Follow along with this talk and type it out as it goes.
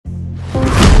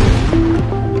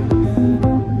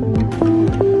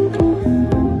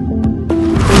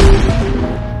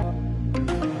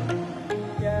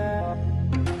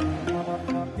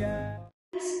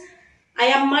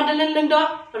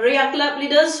Lyngdoh, Royal Club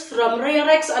leaders from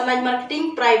Royalrex Online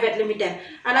Marketing Private Limited,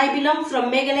 and I belong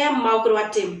from Meghalaya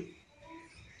Maukrua team.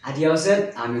 At the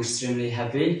outset, I'm extremely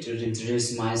happy to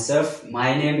introduce myself.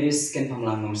 My name is Ken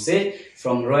Phamlang Nongse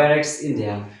from Royalrex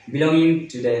India, belonging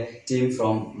to the team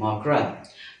from Maukrua.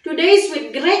 Today,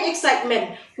 with great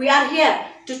excitement, we are here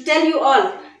to tell you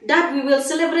all that we will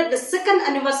celebrate the second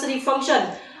anniversary function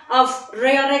of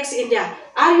Royalrex India.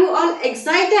 Are you all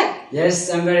excited? Yes,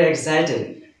 I'm very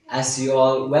excited. As you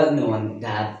all well know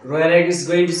that Royalrex is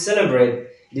going to celebrate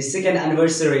the second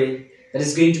anniversary that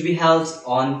is going to be held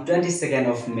on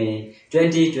 22nd of May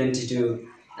 2022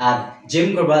 at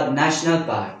Jim Corbett National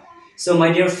Park. So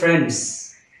my dear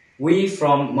friends, we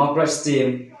from Maukrua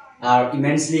team are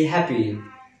immensely happy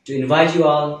to invite you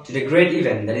all to the great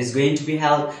event that is going to be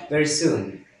held very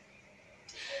soon.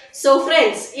 So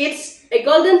friends, it's a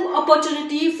golden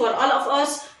opportunity for all of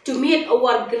us to meet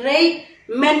our great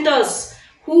mentors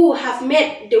who have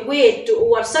made the way to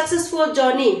our successful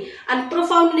journey and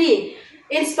profoundly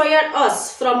inspired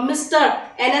us, from Mr.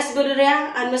 N.S.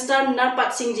 Buduria and Mr.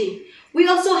 Narpat Singhji. We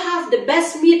also have the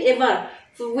best meet ever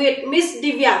with Miss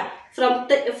Divya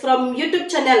from YouTube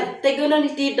channel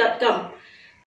tegononity.com.